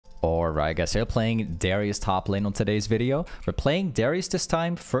Alright guys, we're playing Darius top lane on today's video. We're playing Darius this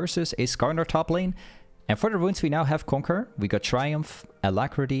time versus a Skarner top lane. And for the runes we now have Conquer. We got Triumph,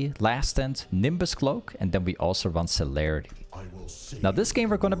 Alacrity, Last Stand, Nimbus Cloak, and then we also run Celerity. Now this game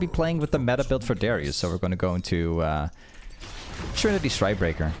we're going to be playing with the meta build for Darius, so we're going to go into Trinity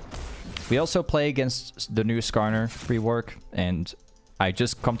Stridebreaker. We also play against the new Skarner rework, and I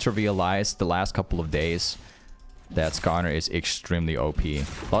just come to realize the last couple of days that Skarner is extremely OP.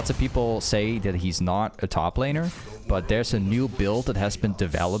 Lots of people say that he's not a top laner, but there's a new build that has been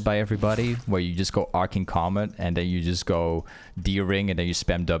developed by everybody where you just go Arcing Comet and then you just go D-Ring and then you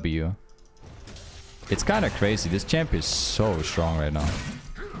spam W. It's kind of crazy. This champ is so strong right now.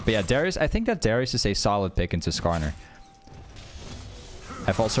 But yeah, Darius, I think that Darius is a solid pick into Skarner.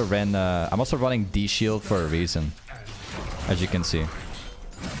 I'm also running D-Shield for a reason, as you can see.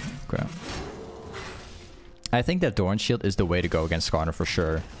 Okay. I think that Dorn Shield is the way to go against Skarner for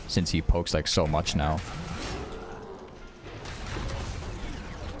sure, since he pokes like so much now.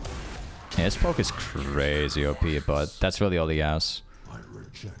 Yeah, his poke is crazy OP, but that's really all he has.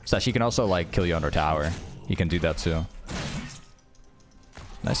 So he can also like kill you under tower. He can do that too.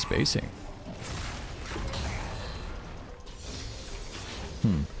 Nice spacing.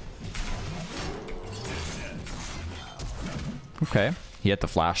 Okay, he had to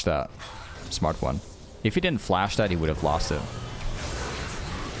flash that. Smart one. If he didn't flash that, he would have lost it.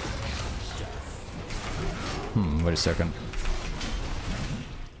 Wait a second.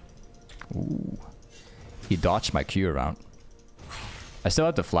 Ooh. He dodged my Q around. I still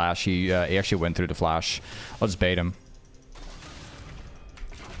had the flash. He actually went through the flash. I'll just bait him.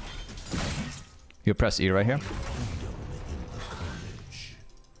 He'll press E right here.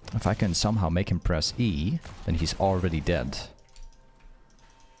 If I can somehow make him press E, then he's already dead.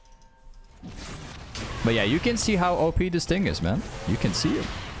 But yeah, you can see how OP this thing is, man. You can see it.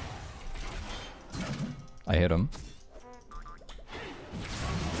 I hit him.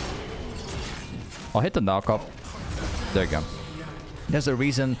 I'll hit the knockup. There you go. There's a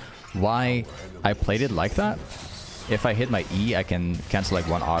reason why I played it like that. If I hit my E, I can cancel like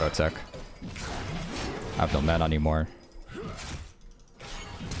one auto attack. I have no mana anymore.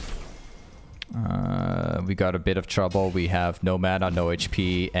 We got a bit of trouble. We have no mana, no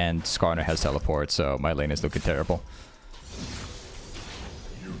HP, and Skarner has teleport, so my lane is looking terrible.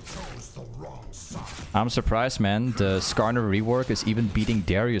 I'm surprised, man. The Skarner rework is even beating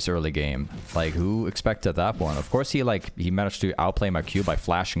Darius early game. Like, who expected that one? Of course, he managed to outplay my Q by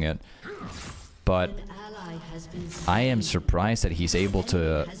flashing it. But I am surprised that he's able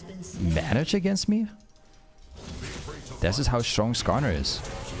to manage against me. This is how strong Skarner is.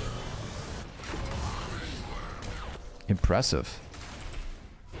 Impressive.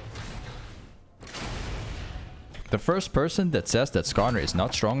 The first person that says that Skarner is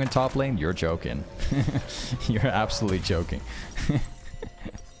not strong in top lane, you're joking. You're absolutely joking.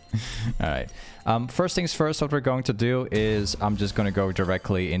 Alright. First things first, what we're going to do is I'm just going to go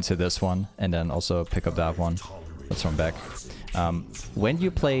directly into this one and then also pick up that one. Let's run back. When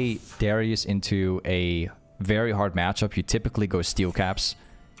you play Darius into a very hard matchup, you typically go steel caps.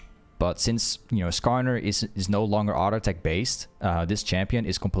 But since, you know, Skarner is no longer auto attack based, this champion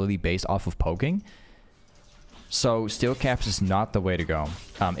is completely based off of poking. So steel caps is not the way to go.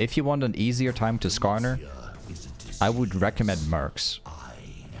 If you want an easier time to Skarner, I would recommend Mercs.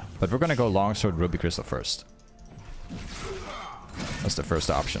 But we're gonna go longsword Ruby Crystal first. That's the first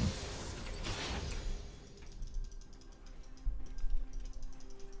option.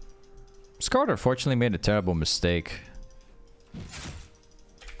 Skarner fortunately made a terrible mistake.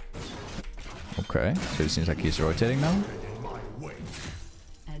 Okay, so it seems like he's rotating now.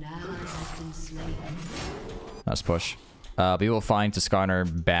 Nice push. We will find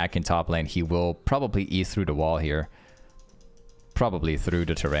Skarner back in top lane. He will probably E through the wall here. Probably through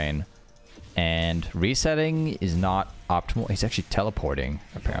the terrain. And resetting is not optimal. He's actually teleporting,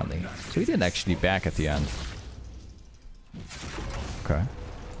 apparently. So he didn't actually back at the end. Okay.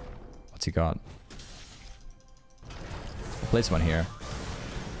 What's he got? I'll place one here.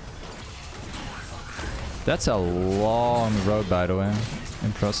 That's a long road, by the way.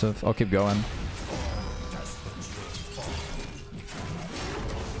 Impressive. I'll keep going.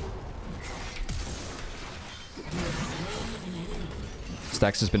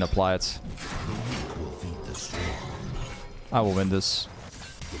 Stacks has been applied. I will win this.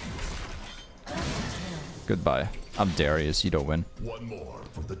 Goodbye. I'm Darius. You don't win. One more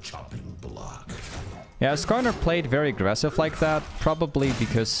for the chopping block. Yeah, Skarner played very aggressive like that. Probably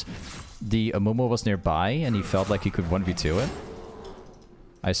because the Amumu was nearby and he felt like he could 1v2 it.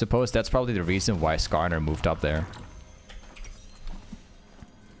 I suppose that's probably the reason why Skarner moved up there.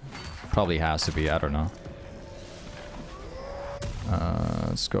 Probably has to be, I don't know.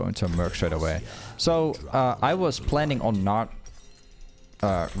 Let's go into Merc straight away. So, I was planning on not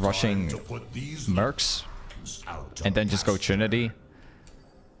rushing Mercs and then just go Trinity.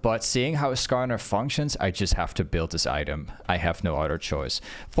 But seeing how Skarner functions, I just have to build this item. I have no other choice.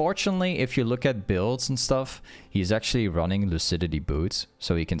 Fortunately, if you look at builds and stuff, he's actually running Lucidity Boots,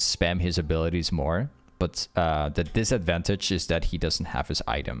 so he can spam his abilities more. But the disadvantage is that he doesn't have his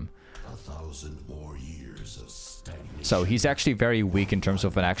item. 1,000 more years of stagnation. So he's actually very weak in terms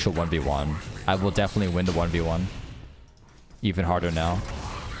of an actual 1v1. I will definitely win the 1v1. Even harder now.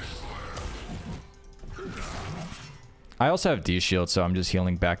 I also have D-shield, so I'm just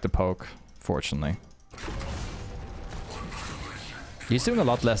healing back the poke, fortunately. He's doing a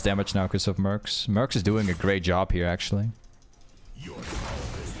lot less damage now because of Mercs. Mercs is doing a great job here, actually.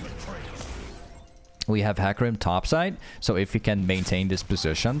 We have Hecarim topside, so if we can maintain this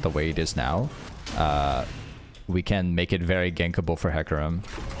position the way it is now, we can make it very gankable for Hecarim.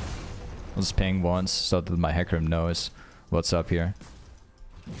 I'll just ping once so that my Hecarim knows what's up here.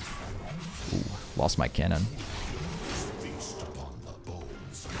 Ooh, lost my cannon.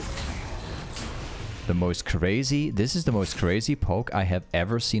 The most crazy... This is the most crazy poke I have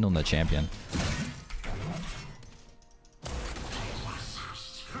ever seen on the champion.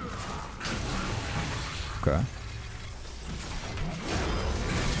 Okay.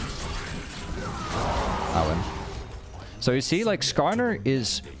 I win. So you see, like, Skarner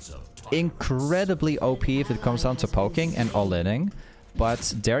is incredibly OP if it comes down to poking and all-inning,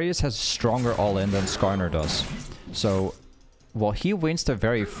 but Darius has stronger all-in than Skarner does. So, while he wins the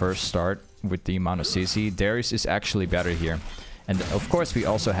very first start with the amount of CC, Darius is actually better here. And of course we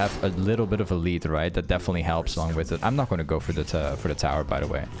also have a little bit of a lead, right? That definitely helps along with it. I'm not going to go for the tower, by the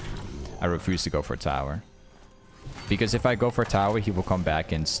way. I refuse to go for tower. Because if I go for tower, he will come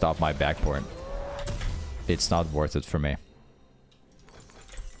back and stop my backport. It's not worth it for me.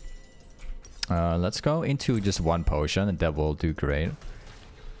 Let's go into just one potion and that will do great.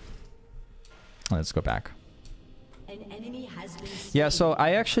 Let's go back. Yeah, so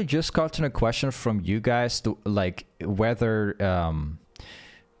I actually just got a question from you guys to, like, whether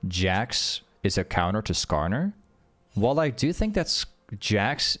Jax is a counter to Skarner. While I do think that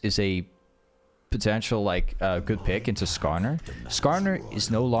Jax is a potential, like, good pick into Skarner, Skarner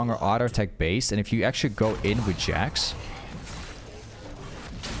is no longer auto attack based, and if you actually go in with Jax,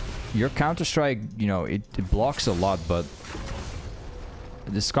 your counter strike, you know, it blocks a lot, but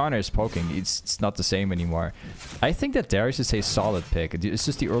the Skarner is poking. It's not the same anymore. I think that Darius is a solid pick. It's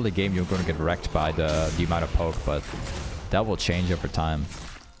just the early game you're going to get wrecked by the amount of poke, but that will change over time.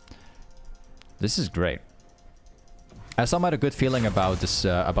 This is great. I somehow had a good feeling about this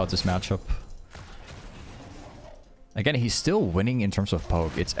matchup. Again, he's still winning in terms of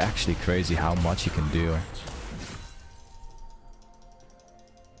poke. It's actually crazy how much he can do.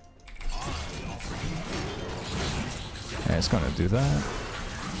 Yeah, it's gonna do that.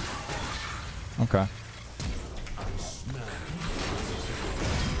 Okay.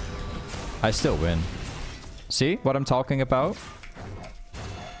 I still win. See what I'm talking about?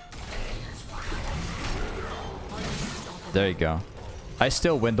 There you go. I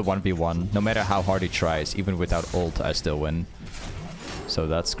still win the 1v1, no matter how hard he tries. Even without ult, I still win. So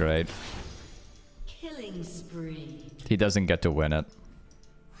that's great. Killing spree. He doesn't get to win it.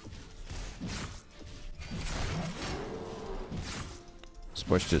 Let's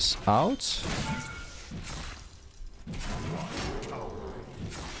push this out.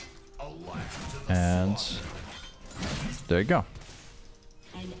 And there you go.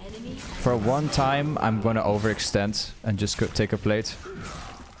 For one time, I'm gonna overextend and just take a plate.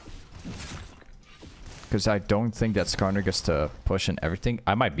 Because I don't think that Skarner gets to push and everything.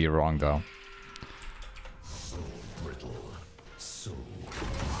 I might be wrong though.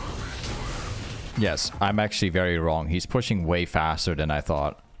 Yes, I'm actually very wrong. He's pushing way faster than I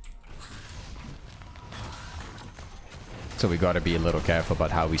thought. So we gotta be a little careful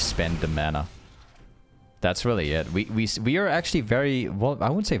about how we spend the mana. That's really it. We are actually very, well, I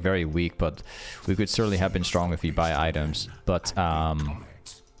wouldn't say very weak, but we could certainly have been strong if we buy items. But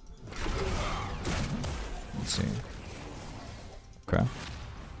let's see. Okay.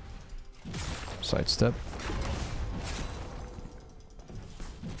 Sidestep.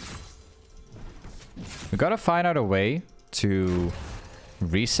 We gotta find out a way to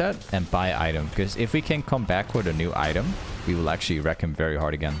reset and buy item, because if we can come back with a new item, we will actually wreck him very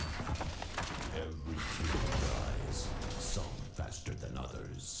hard again.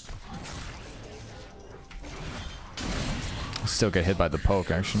 Still get hit by the poke,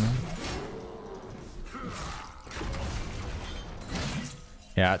 actually.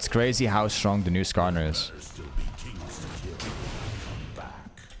 Yeah, it's crazy how strong the new Skarner is.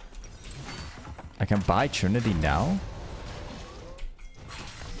 I can buy Trinity now?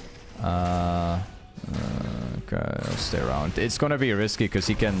 Okay, I'll stay around. It's gonna be risky because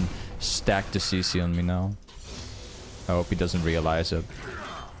he can stack the CC on me now. I hope he doesn't realize it.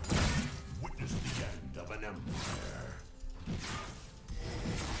 Witness the end of an empire.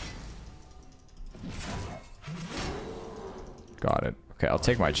 Got it. Okay, I'll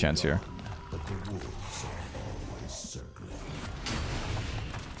take my chance here. But the wolves are always circling.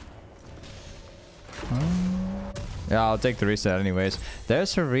 Yeah, I'll take the reset anyways.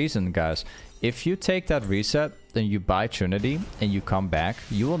 There's a reason, guys. If you take that reset, then you buy Trinity, and you come back,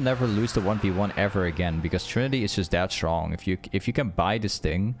 you will never lose the 1v1 ever again, because Trinity is just that strong. If you can buy this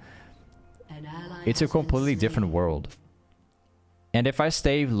thing, it's a completely different world. And if I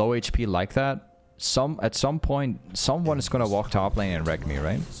stay low HP like that, at some point, someone is gonna walk top lane and wreck me,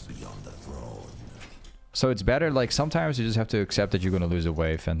 right? So it's better, like, sometimes you just have to accept that you're gonna lose a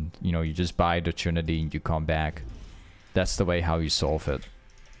wave, and, you know, you just buy the Trinity and you come back. That's the way how you solve it.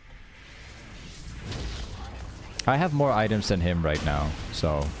 I have more items than him right now,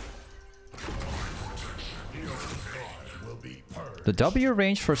 so... The W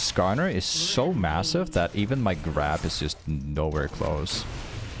range for Skarner is so massive that even my grab is just nowhere close.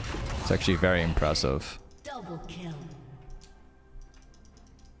 It's actually very impressive. Double kill.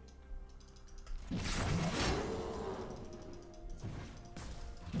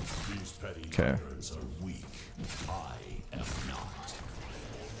 These petty Okay. tyrants are weak. I am not.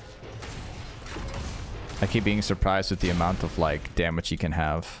 I keep being surprised with the amount of, like, damage he can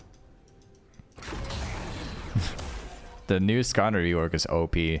have. The new Skarner rework is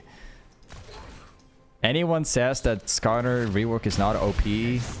OP. Anyone says that Skarner rework is not OP,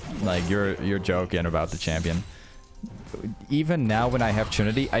 like, you're joking about the champion. Even now when I have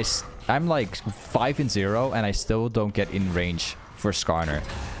Trinity, I'm like 5-0 and I still don't get in range for Skarner.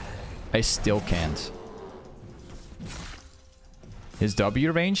 I still can't. His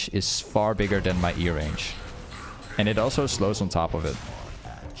W range is far bigger than my E range. And it also slows on top of it.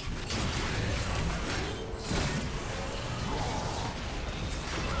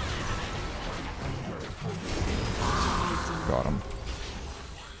 Got him.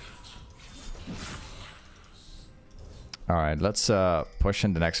 Alright, let's push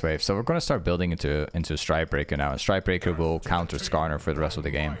in the next wave. So we're going to start building into Stridebreaker now. Stridebreaker will counter Skarner for the rest of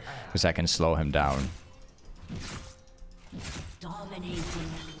the game, because I can slow him down. Dominating.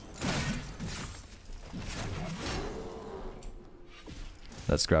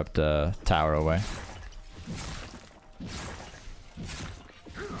 Let's grab the tower away.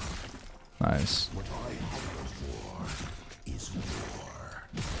 Nice.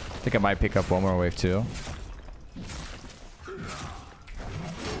 I think I might pick up one more wave too.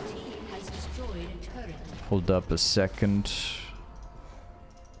 Has destroyed a turret. Hold up a second.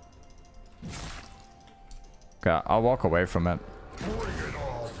 Okay, I'll walk away from it. Killing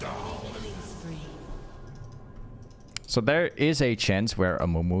spree. So there is a chance where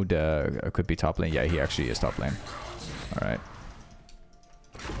Amumu could be top lane. Yeah, he actually is top lane. Alright.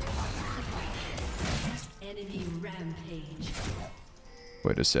 Enemy rampage.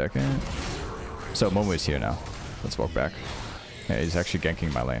 Wait a second. So Momo is here now. Let's walk back. Yeah, he's actually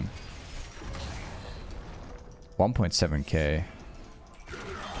ganking my lane. 1.7k.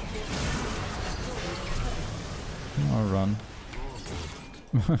 I'll run.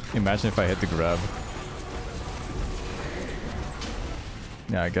 Imagine if I hit the grab.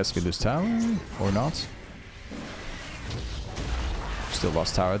 Yeah, I guess we lose tower. Or not. Still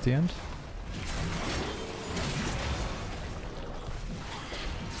lost tower at the end.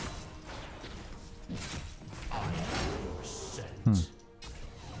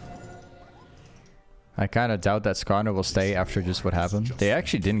 I kind of doubt that Skarner will stay after just what happened. They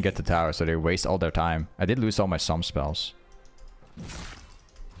actually didn't get the tower, so they waste all their time. I did lose all my sum spells.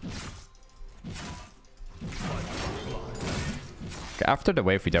 Okay, after the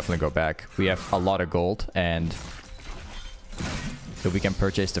wave, we definitely go back. We have a lot of gold, and so we can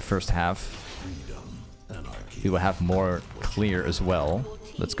purchase the first half. We will have more clear as well.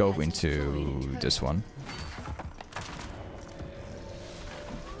 Let's go into this one.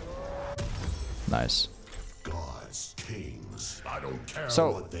 Nice. Gods, kings. I don't care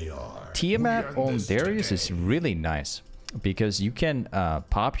So, what they are. Tiamat We on end this Darius today. is really nice because you can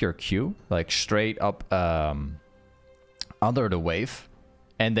pop your Q like straight up under the wave,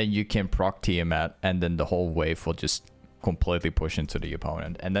 and then you can proc Tiamat, and then the whole wave will just completely push into the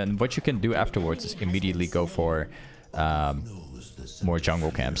opponent. And then what you can do afterwards is immediately go for more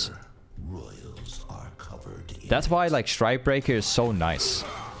jungle camps. Royals are covered. That's why like stridebreaker is so nice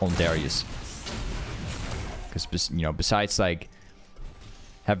on Darius. Because, you know, besides like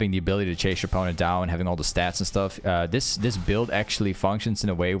having the ability to chase your opponent down, having all the stats and stuff, this build actually functions in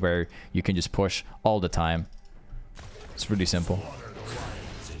a way where you can just push all the time. It's really simple.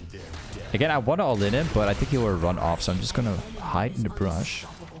 Again, I want to all in him, but I think he will run off, so I'm just gonna hide in the brush.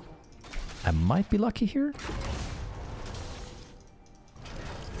 I might be lucky here.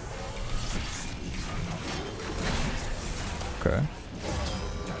 Okay.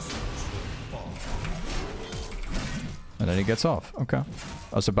 And then he gets off. Okay.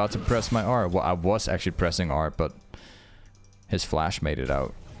 I was about to press my R. Well, I was actually pressing R, but his flash made it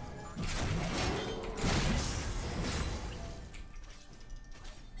out.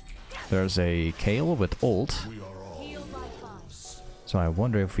 There's a Kale with ult. So I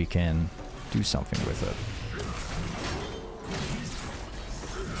wonder if we can do something with it.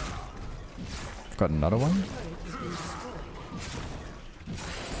 I've got another one.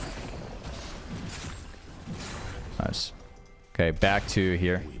 Nice. Okay, back to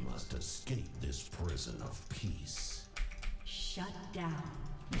here. We must escape this prison of peace. Shut down.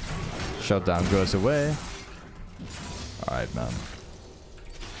 Shutdown goes away. Alright, man.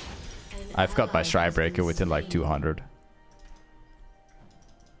 I've got my stridebreaker within like 200.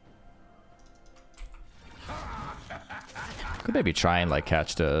 Could maybe try and like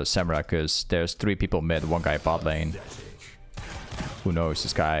catch the samurai, because there's 3 people mid, 1 guy bot lane. Who knows,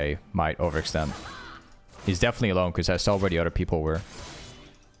 this guy might overextend. He's definitely alone because I saw where the other people were.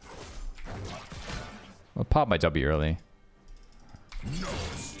 I'll pop my W early.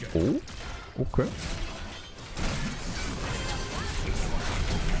 Oh, okay.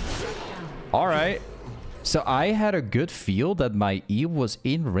 Alright. So I had a good feel that my E was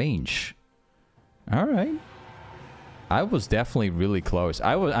in range. Alright. I was definitely really close.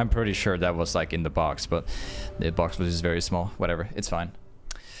 I'm pretty sure that was like in the box, but the box was just very small. Whatever, it's fine.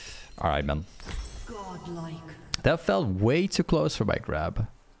 Alright, man. Godlike. That felt way too close for my grab.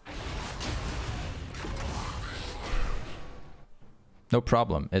 No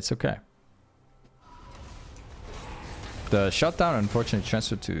problem, it's okay. The shutdown unfortunately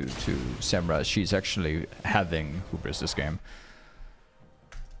transferred to Samra. She's actually having Hubris this game.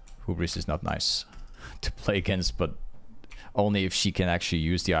 Hubris is not nice to play against, but only if she can actually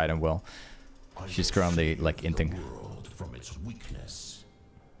use the item well. She's currently like inting. From its weakness.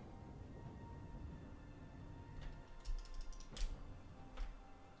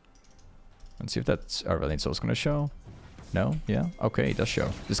 Let's see if that's Arvelian Soul's gonna show. No? Yeah? Okay, it does show.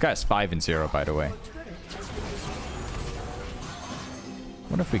 This guy's 5-0, by the way.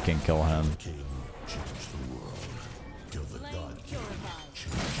 Wonder if we can kill him.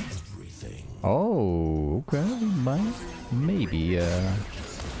 Oh, okay. We might. Maybe.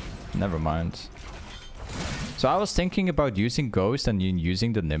 Never mind. So I was thinking about using Ghost and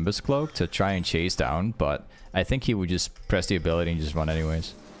using the Nimbus Cloak to try and chase down, but I think he would just press the ability and just run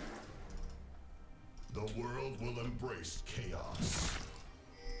anyways. The world will embrace chaos.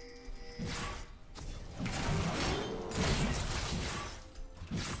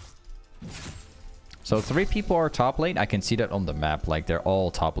 So 3 people are top lane. I can see that on the map. Like, they're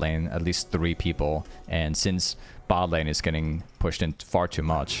all top lane, at least 3 people. And since bot lane is getting pushed in far too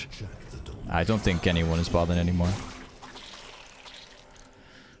much, I don't think anyone is bot lane anymore.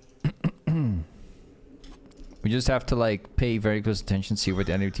 We just have to like pay very close attention, see what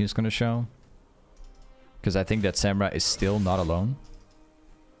the enemy team is going to show. Because I think that Samra is still not alone.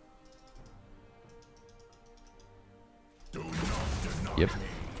 Yep.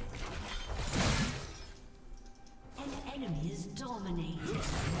 An enemy is dominated.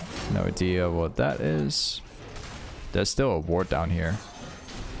 No idea what that is. There's still a ward down here.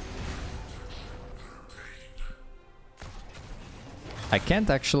 I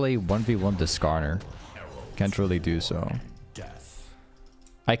can't actually 1v1 this Skarner. Can't really do so.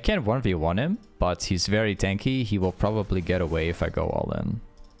 I can 1v1 him, but he's very tanky. He will probably get away if I go all in.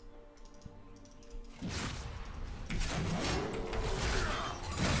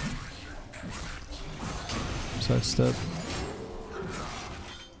 Sidestep.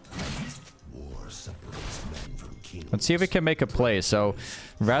 Let's see if we can make a play. So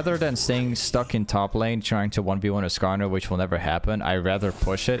rather than staying stuck in top lane trying to 1v1 a Skarner, which will never happen, I'd rather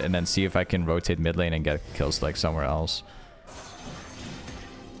push it and then see if I can rotate mid lane and get kills like somewhere else.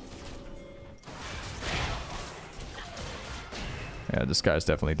 Yeah, this guy's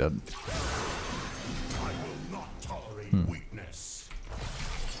definitely dead. I will not tolerate weakness.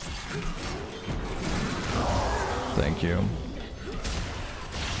 Thank you.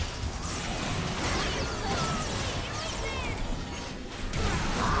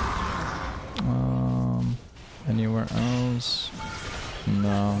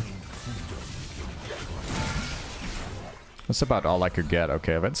 That's about all I could get.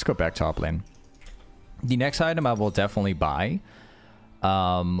 Okay, let's go back top lane. The next item I will definitely buy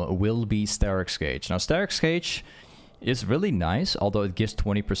will be steraks gage. Now, steraks gage is really nice, although it gives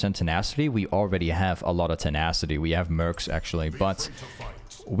 20% tenacity. We already have a lot of tenacity. We have mercs, actually, but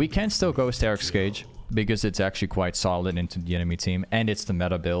we can still go steraks gage because it's actually quite solid into the enemy team, and it's the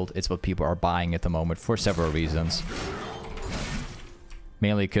meta build. It's what people are buying at the moment for several reasons.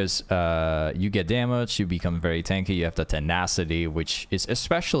 Mainly because you get damage, you become very tanky, you have the tenacity, which is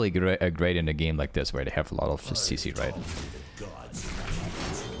especially great in a game like this where they have a lot of CC, right?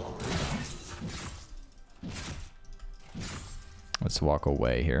 Let's walk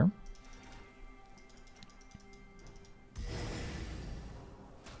away here.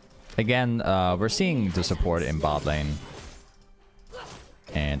 Again, we're seeing the support in bot lane.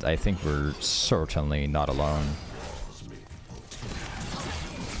 And I think we're certainly not alone.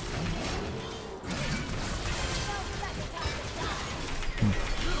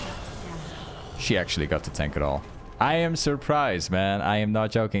 She actually got to tank it all. I am surprised, man. I am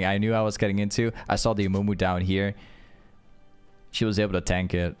not joking. I knew I was getting into. I saw the Amumu down here. She was able to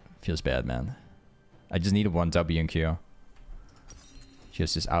tank it. Feels bad, man. I just needed one W and Q. She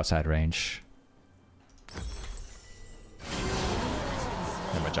has this outside range.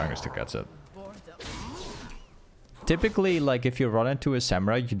 And my jungler still gets it. Typically, like, if you run into a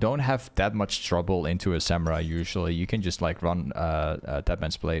samurai, you don't have that much trouble into a samurai, usually. You can just, like, run a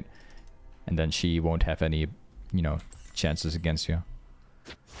Deadman's Blade. And then she won't have any, you know, chances against you.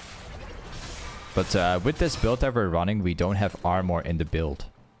 But with this build that we're running, we don't have armor in the build.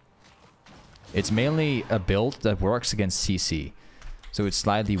 It's mainly a build that works against CC. So it's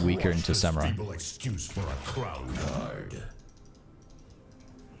slightly weaker into Samurai. Excuse for a crown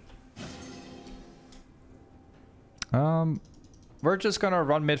guard. We're just gonna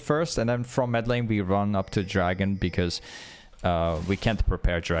run mid first, and then from mid lane we run up to Dragon, because we can't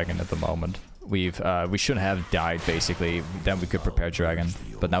prepare Dragon at the moment. We shouldn't have died, basically. Then we could prepare Dragon,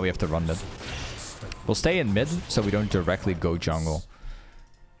 but now we have to run mid. We'll stay in mid, so we don't directly go jungle.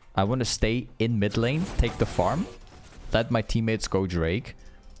 I want to stay in mid lane, take the farm, let my teammates go Drake,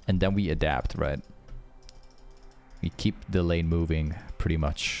 and then we adapt, right? We keep the lane moving, pretty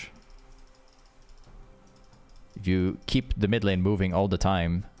much. If you keep the mid lane moving all the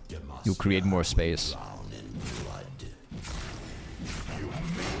time, you'll create more space.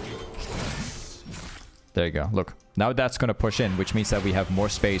 There you go, look. Now that's gonna push in, which means that we have more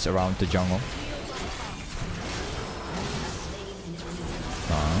space around the jungle.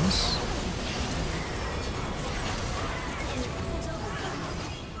 Nice.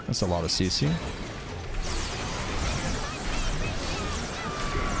 That's a lot of CC.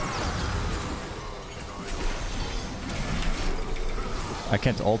 I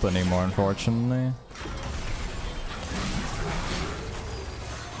can't ult anymore, unfortunately.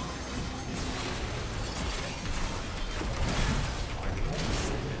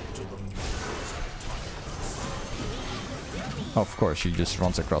 Of course, she just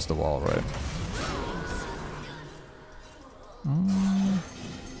runs across the wall, right?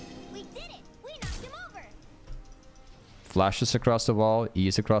 We did it. We knocked him over. Flashes across the wall,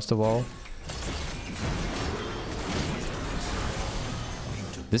 E's across the wall.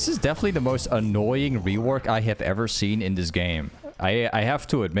 This is definitely the most annoying rework I have ever seen in this game. I have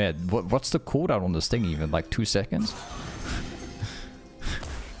to admit. What's the cooldown on this thing even? Like 2 seconds?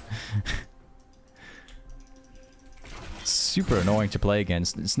 Super annoying to play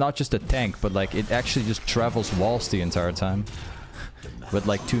against. It's not just a tank, but like it actually just travels walls the entire time with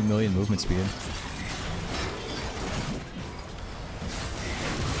like 2 million movement speed.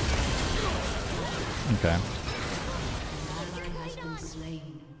 Okay.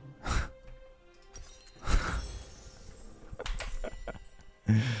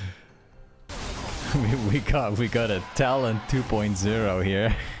 we got a talent 2.0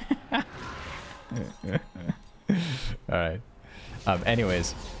 here. Alright.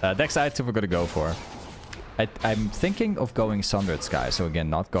 Anyways, next item we're gonna go for. I'm thinking of going Sundered Sky, so again,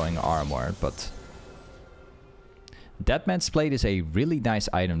 not going armor, but Deadman's Blade is a really nice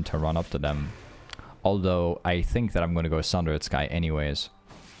item to run up to them. Although I think that I'm gonna go Sundered Sky anyways.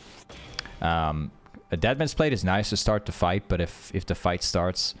 A Deadman's Blade is nice to start the fight, but if the fight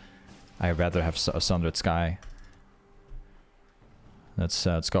starts, I'd rather have a Sundered Sky.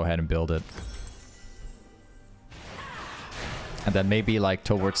 Let's go ahead and build it. And then maybe like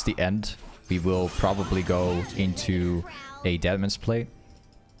towards the end, we will probably go into a Deadman's Blade.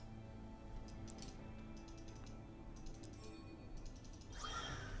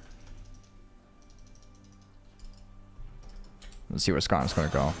 Let's see where Skarn's gonna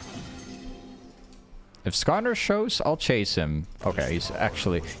go. If Skarner shows, I'll chase him. Okay,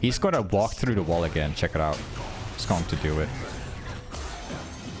 he's gonna walk through the wall again. Check it out. He's going to do it.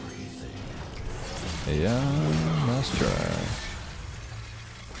 Yeah, let's try.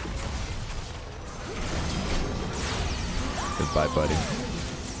 Goodbye, buddy.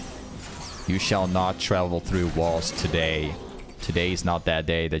 You shall not travel through walls today. Today is not that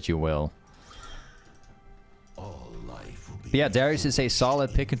day that you will. But yeah, Darius is a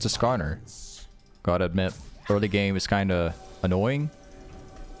solid pick into Skarner. Gotta admit, early game is kind of annoying.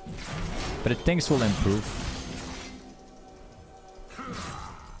 But things will improve.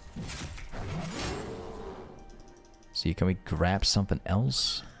 See, can we grab something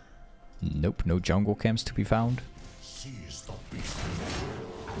else? Nope, no jungle camps to be found.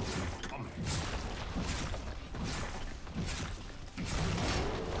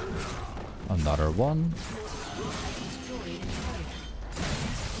 Another one.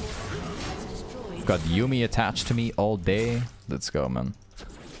 Got Yumi attached to me all day. Let's go, man.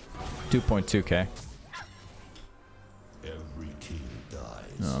 2.2k.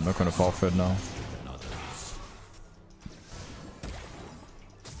 No, I'm not gonna fall for it now.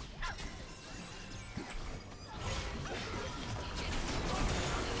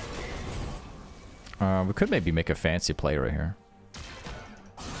 We could maybe make a fancy play right here.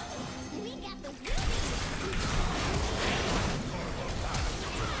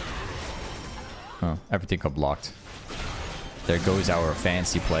 Oh, everything got blocked. There goes our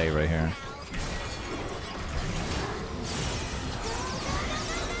fancy play right here.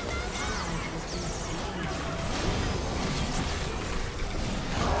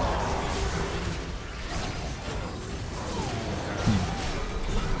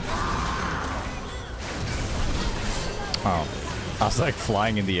 Oh, I was like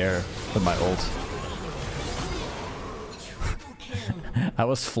flying in the air with my ult. I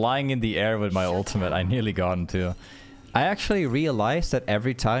was flying in the air with my ultimate. I nearly got him too. I actually realized that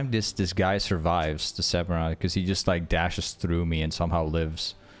every time this guy survives the Samurai, because he just like dashes through me and somehow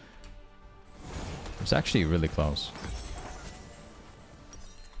lives. It's actually really close.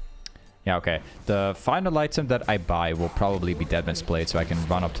 Yeah, okay. The final item that I buy will probably be Deadman's Blade, so I can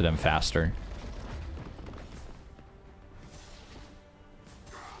run up to them faster.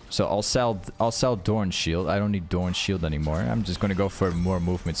 So I'll sell Dorn's Shield. I don't need Dorn's Shield anymore. I'm just gonna go for more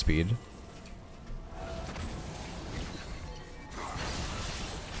movement speed.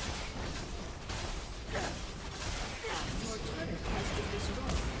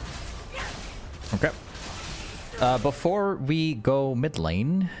 Okay. Before we go mid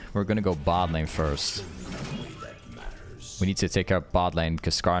lane, we're gonna go bot lane first. We need to take out bot lane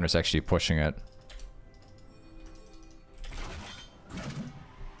because Skarner's actually pushing it.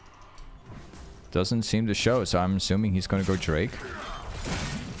 Doesn't seem to show, so I'm assuming he's gonna go Drake.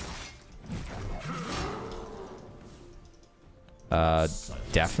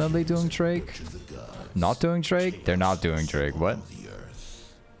 Definitely doing Drake. Not doing Drake? They're not doing Drake. What?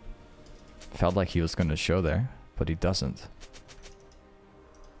 Felt like he was gonna show there, but he doesn't.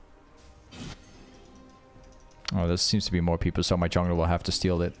 Oh, there seems to be more people, so my jungler will have to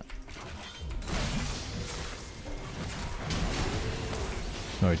steal it.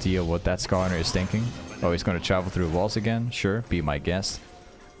 No idea what that Skarner is thinking. Oh, he's gonna travel through walls again? Sure, be my guest.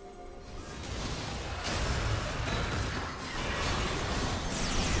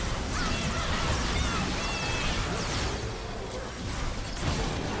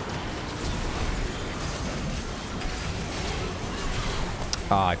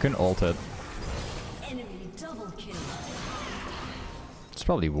 Ah, I couldn't ult it. Enemy double kill. It's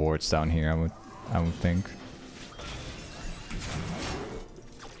probably wards down here, I would think.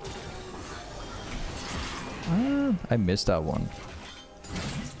 I missed that one.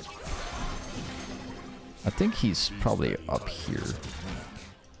 I think he's probably up here.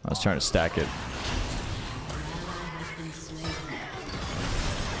 I was trying to stack it.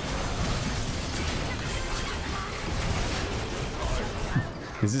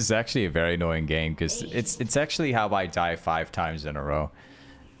 This is actually a very annoying game because it's actually how I die 5 times in a row.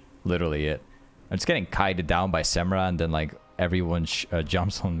 Literally it. I'm just getting kited down by Semra and then like everyone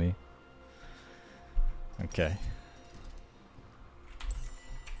jumps on me. Okay.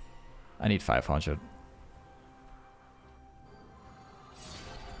 I need 500.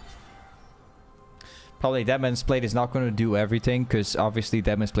 Probably Deadman's Blade is not going to do everything because obviously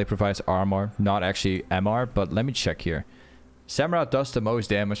Deadman's Blade provides armor, not actually MR, but let me check here. Samra does the most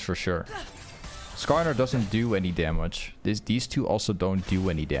damage for sure. Skarner doesn't do any damage. These two also don't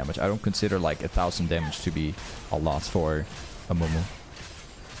do any damage. I don't consider like 1000 damage to be a lot for a Mumu.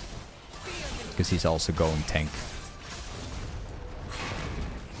 Because he's also going tank.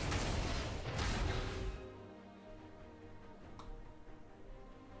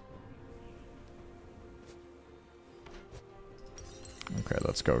 Okay,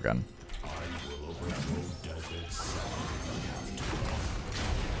 let's go again.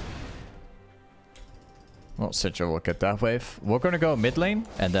 Well, Sigil will get that wave. We're gonna go mid lane,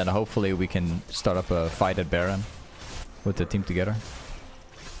 and then hopefully we can start up a fight at Baron with the team together.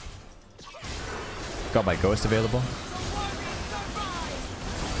 Got my Ghost available.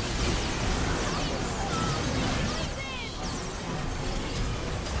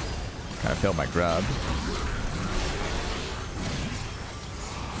 I failed my grab.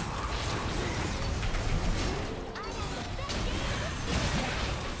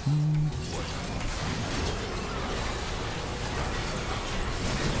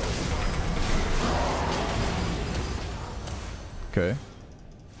 Okay.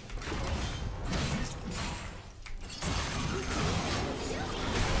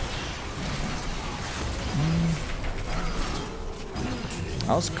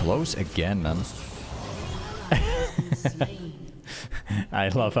 I was close again, man. I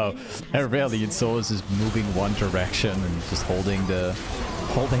love how Aurelion Sol is just moving one direction and just holding the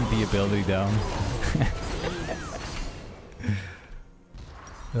ability down.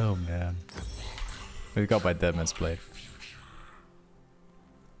 Oh man. We got my Deadman's Blade.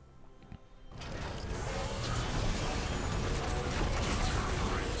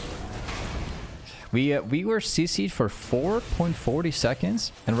 We were CC'd for 4.40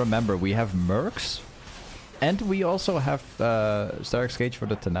 seconds, and remember, we have Mercs, and we also have steraks gage for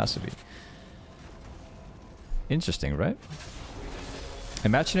the tenacity. Interesting, right?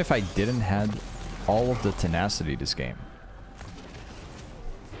 Imagine if I didn't had all of the tenacity this game.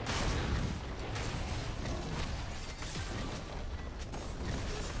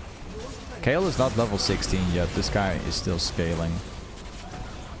 Kayle is not level 16 yet. This guy is still scaling.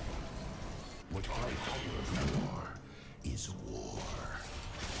 What I hunger for is war.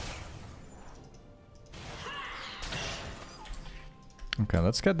 Okay,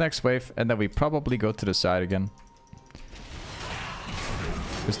 let's get next wave, and then we probably go to the side again.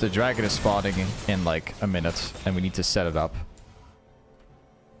 Because the dragon is spawning in like a minute, and we need to set it up.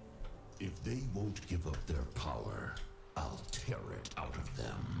 If they won't give up their power, I'll tear it out of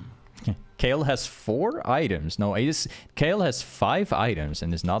them. Kayle has 4 items. No, Kayle has 5 items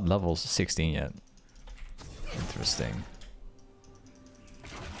and is not level 16 yet. Interesting.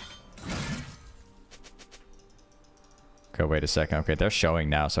 Okay, wait a second. Okay, they're showing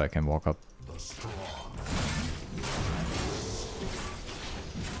now, so I can walk up. The strong.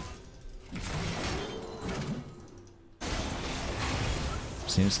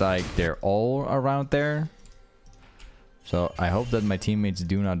 Seems like they're all around there. So I hope that my teammates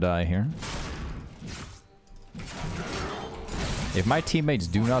do not die here. If my teammates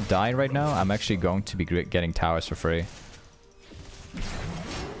do not die right now, I'm actually going to be getting towers for free.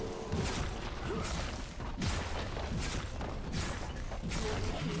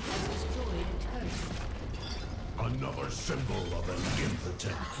 Another symbol of an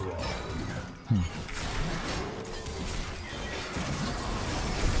impotent throne.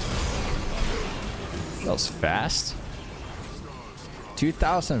 That was fast.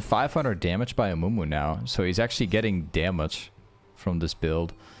 2,500 damage by Amumu now. So he's actually getting damage from this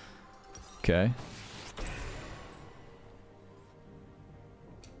build. Okay.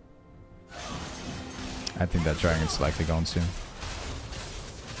 I think that dragon's likely gone soon.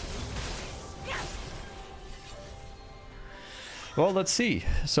 Well, let's see.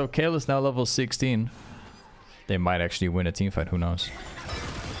 So Kayle is now level 16. They might actually win a teamfight, who knows?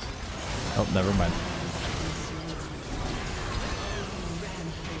 Oh, never mind.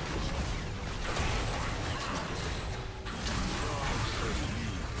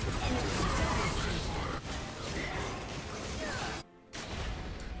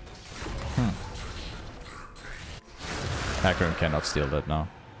 Hacker cannot steal that now.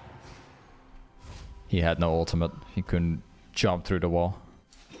 He had no ultimate. He couldn't jump through the wall.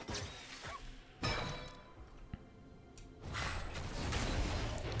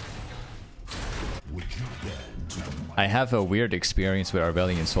 I have a weird experience with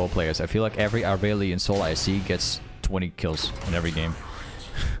Aurelion Sol players. I feel like every Aurelion Sol I see gets 20 kills in every game.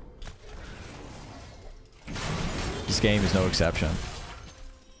 This game is no exception.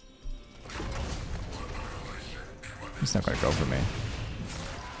 He's not gonna go for me.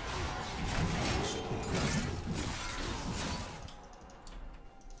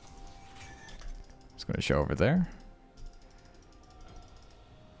 He's gonna show over there.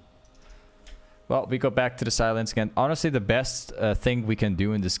 Well, we go back to the silence again. Honestly, the best thing we can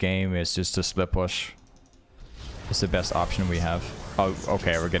do in this game is just to split push. It's the best option we have. Oh,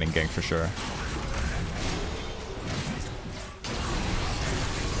 okay, we're getting ganked for sure.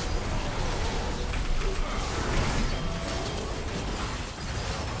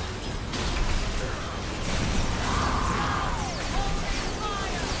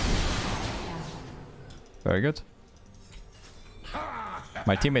 Very good.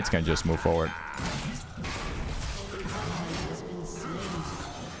 My teammates can just move forward.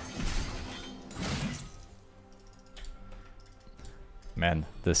 Man,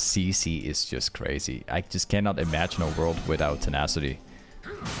 the CC is just crazy. I just cannot imagine a world without tenacity.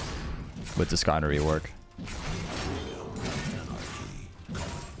 With the Skarner rework.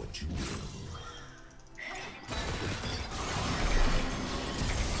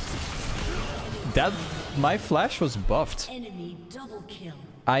 That my flash was buffed. Enemy double kill.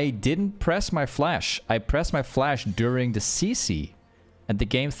 I didn't press my flash. I pressed my flash during the CC. And the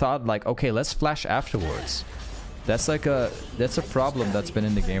game thought like, okay, let's flash afterwards. That's like that's a problem that's been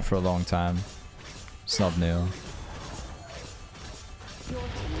in the game for a long time. It's not new. Your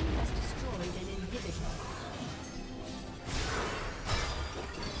team has destroyed an inhibitor.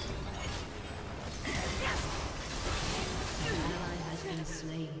 An ally has been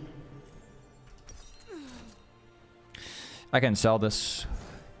slain. I can sell this.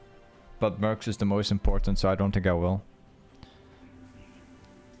 But Mercs is the most important, so I don't think I will.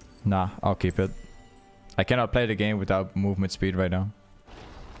 Nah, I'll keep it. I cannot play the game without movement speed right now.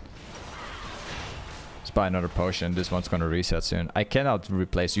 Let's buy another potion. This one's gonna reset soon. I cannot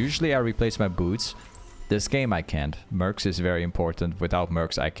replace. Usually I replace my boots. This game I can't. Mercs is very important. Without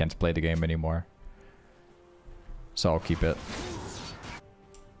Mercs I can't play the game anymore. So I'll keep it.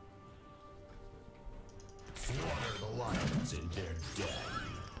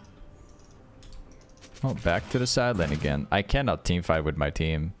 Oh, back to the side lane again. I cannot team fight with my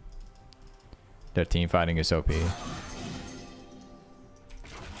team. Their team fighting is OP.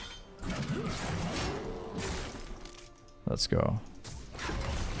 Let's go.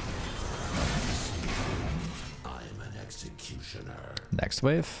 I'm an executioner. Next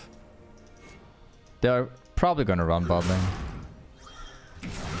wave. They're probably gonna run bot lane. Yeah.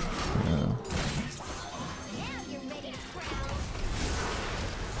 Now you're ready to prowl.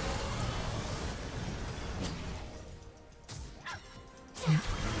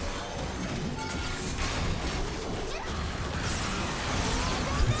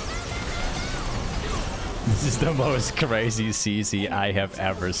 This is the most crazy CC I have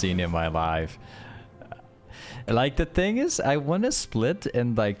ever seen in my life. Like, the thing is, I want to split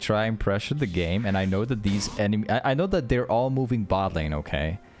and like try and pressure the game, and I know that these enemy I know that they're all moving bot lane,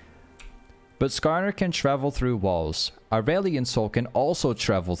 okay? But Skarner can travel through walls. Aurelion Soul can also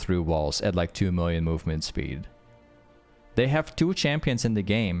travel through walls at like 2 million movement speed. They have 2 champions in the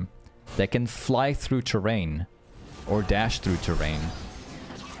game that can fly through terrain or dash through terrain.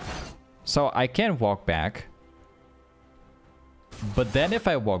 So I can walk back. But then if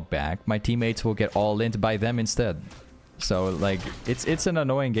I walk back, my teammates will get all in by them instead. So like, it's an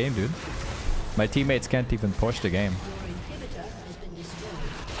annoying game, dude. My teammates can't even push the game. Your inhibitor has been destroyed.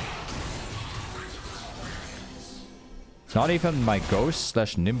 Not even my Ghost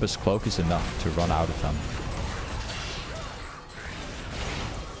 / Nimbus Cloak is enough to run out of them.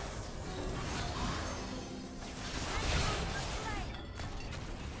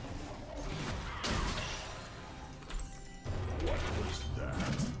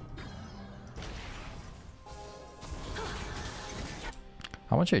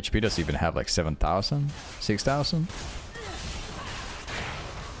 How much HP does he even have? Like 7,000? 6,000?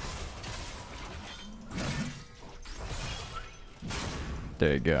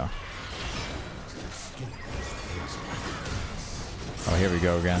 There you go. Oh, here we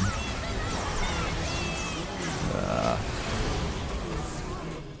go again.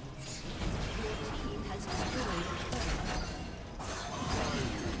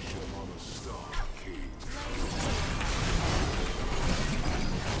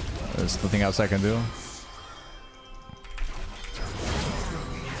 There's nothing else I can do.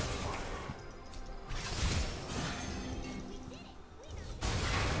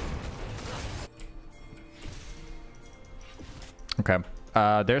 Okay.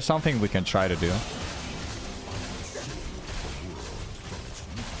 There's something we can try to do.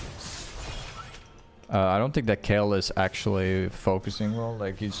 I don't think that Kale is actually focusing well.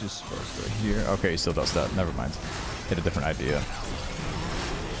 Like, he's just supposed to here. Okay, he still does that. Never mind. Hit a different idea.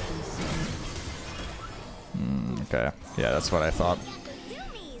 Okay. Yeah, that's what I thought.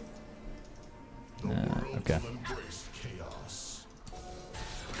 Okay.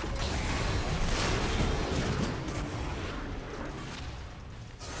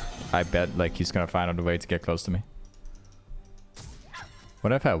 I bet like he's gonna find out a way to get close to me.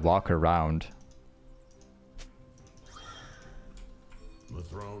 What if I walk around? The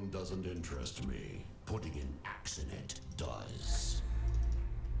throne doesn't interest me. Putting an axe in it does.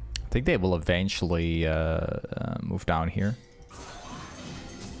 I think they will eventually move down here.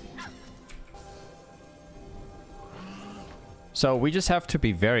 So we just have to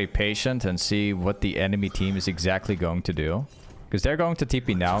be very patient and see what the enemy team is exactly going to do. Because they're going to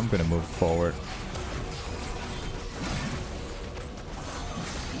TP now. I'm going to move forward.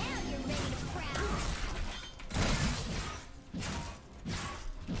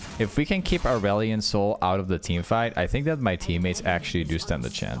 If we can keep Aurelion Soul out of the team fight, I think that my teammates actually do stand a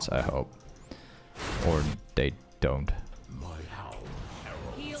chance, I hope. Or they don't.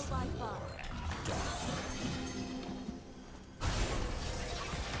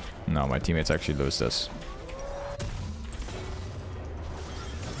 No, my teammates actually lose this.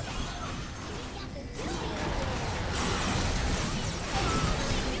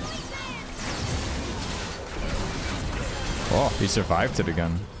 Oh, he survived it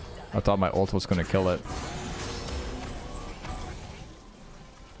again. I thought my ult was gonna kill it.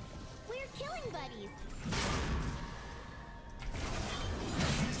 We're killing buddies.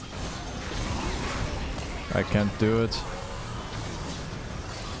 I can't do it.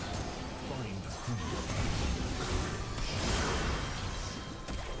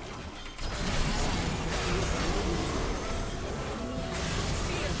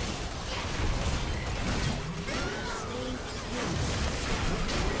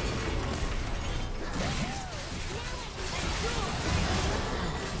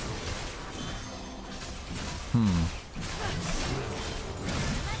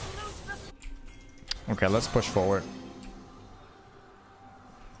 Okay, let's push forward.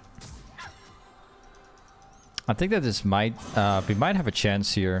 I think that this might, we might have a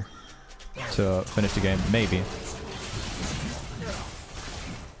chance here to finish the game, maybe.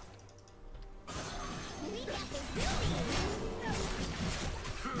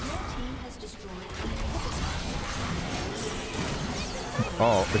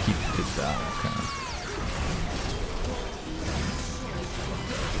 Oh, but he did that, okay.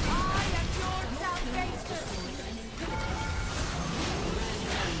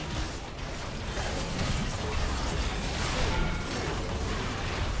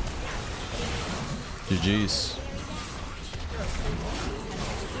 GG's.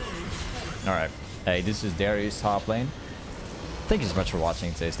 Alright. Hey, this is Darius Toplane. Thank you so much for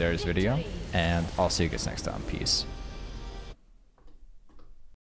watching today's Darius video, and I'll see you guys next time. Peace.